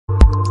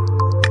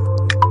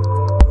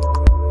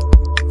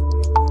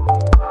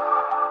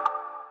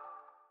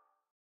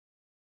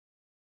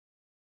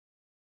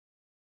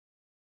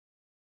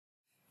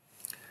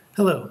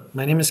Hello,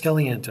 my name is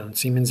Kelly Antone,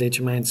 Siemens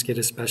HMI and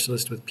SCADA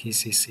Specialist with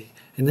PCC.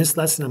 In this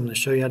lesson, I'm going to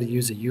show you how to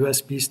use a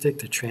USB stick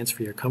to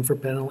transfer your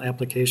Comfort Panel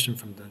application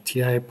from the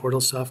TIA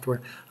Portal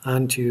software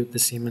onto the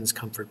Siemens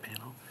Comfort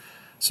Panel.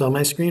 So on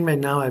my screen right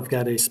now, I've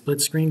got a split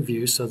screen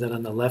view so that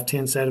on the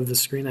left-hand side of the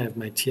screen, I have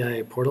my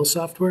TIA Portal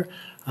software.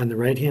 On the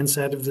right-hand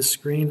side of the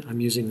screen, I'm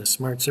using the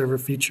Smart Server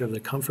feature of the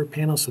Comfort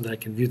Panel so that I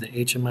can view the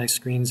HMI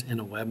screens in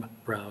a web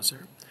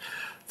browser.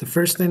 The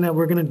first thing that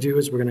we're going to do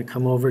is we're going to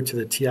come over to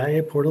the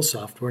TIA Portal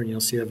software, and you'll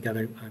see I've got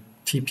a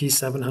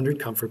TP700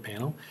 Comfort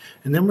Panel.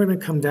 And then we're going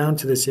to come down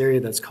to this area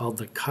that's called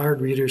the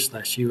card reader /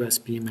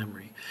 USB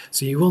memory.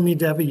 So you will need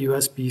to have a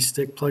USB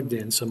stick plugged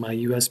in. So my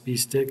USB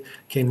stick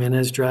came in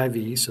as drive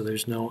E, so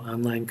there's no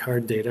online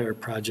card data or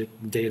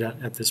project data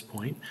at this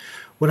point.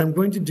 What I'm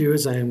going to do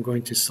is I am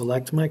going to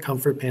select my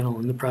Comfort Panel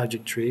in the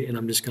project tree, and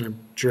I'm just going to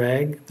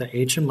drag the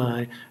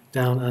HMI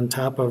down on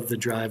top of the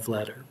drive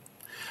letter.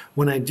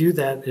 When I do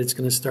that, it's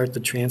going to start the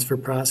transfer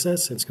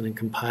process. It's going to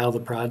compile the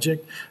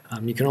project.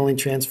 You can only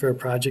transfer a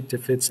project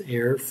if it's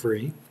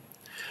error-free.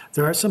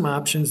 There are some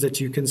options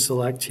that you can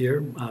select here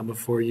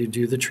before you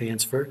do the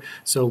transfer.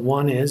 So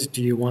one is,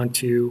 do you want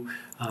to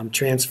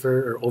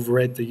transfer or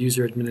overwrite the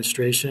user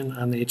administration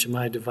on the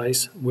HMI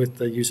device with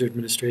the user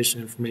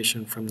administration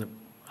information from the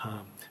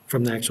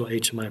actual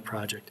HMI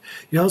project.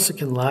 You also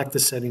can lock the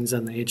settings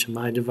on the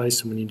HMI device,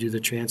 so when you do the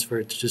transfer,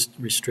 it just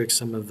restricts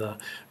some of the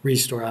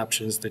restore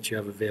options that you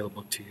have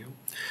available to you.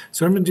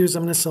 So what I'm going to do is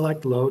I'm going to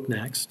select Load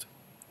Next.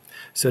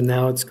 So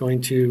now it's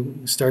going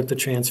to start the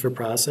transfer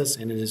process,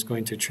 and it is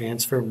going to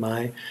transfer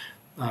my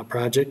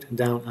project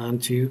down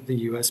onto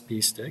the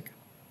USB stick.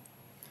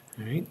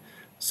 All right.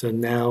 So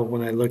now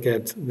when I look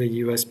at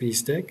the USB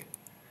stick,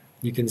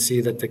 you can see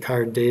that the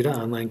card data,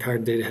 online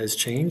card data has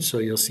changed, so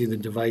you'll see the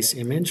device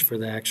image for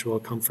the actual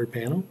Comfort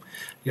Panel.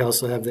 You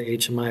also have the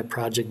HMI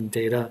project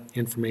data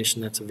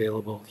information that's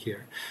available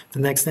here. The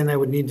next thing I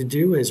would need to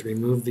do is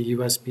remove the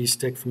USB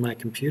stick from my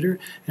computer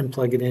and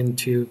plug it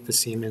into the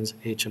Siemens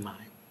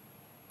HMI.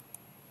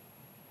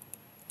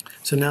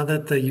 So now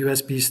that the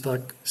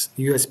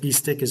USB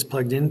stick is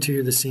plugged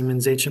into the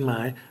Siemens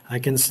HMI, I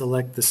can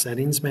select the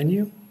Settings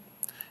menu.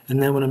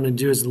 And then what I'm going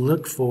to do is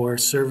look for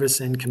Service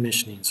and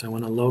Commissioning. So I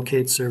want to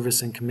locate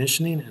Service and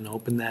Commissioning and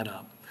open that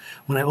up.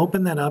 When I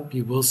open that up,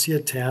 you will see a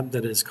tab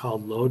that is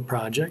called Load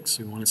Project.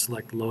 So we want to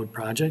select Load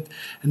Project.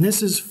 And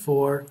this is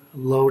for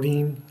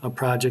loading a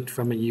project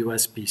from a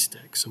USB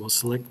stick. So we'll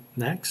select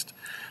Next.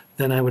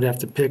 Then I would have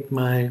to pick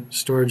my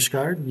storage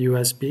card,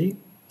 USB,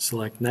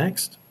 select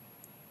Next.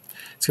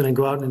 It's going to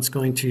go out and it's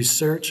going to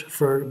search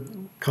for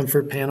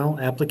Comfort Panel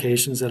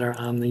applications that are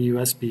on the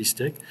USB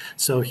stick.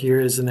 So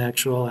here is an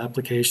actual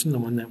application, the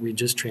one that we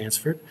just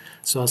transferred.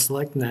 So I'll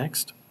select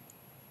Next.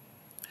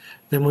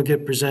 Then we'll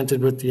get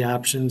presented with the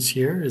options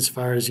here as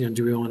far as,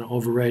 do we want to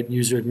overwrite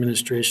user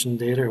administration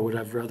data or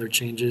whatever other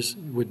changes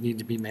would need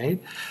to be made.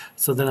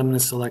 So then I'm going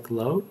to select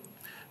Load.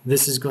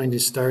 This is going to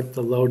start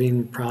the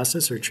loading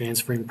process or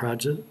transferring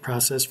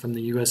process from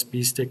the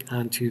USB stick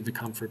onto the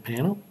Comfort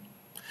Panel.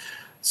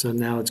 So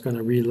now it's going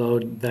to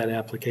reload that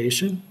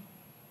application.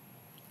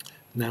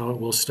 Now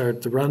it will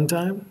start the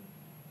runtime.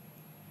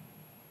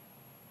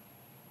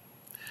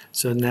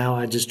 So now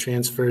I just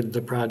transferred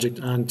the project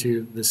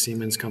onto the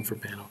Siemens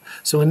Comfort Panel.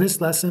 So in this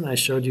lesson, I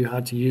showed you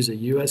how to use a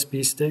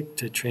USB stick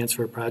to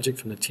transfer a project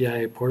from the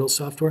TIA Portal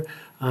software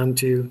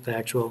onto the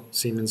actual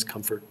Siemens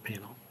Comfort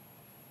Panel.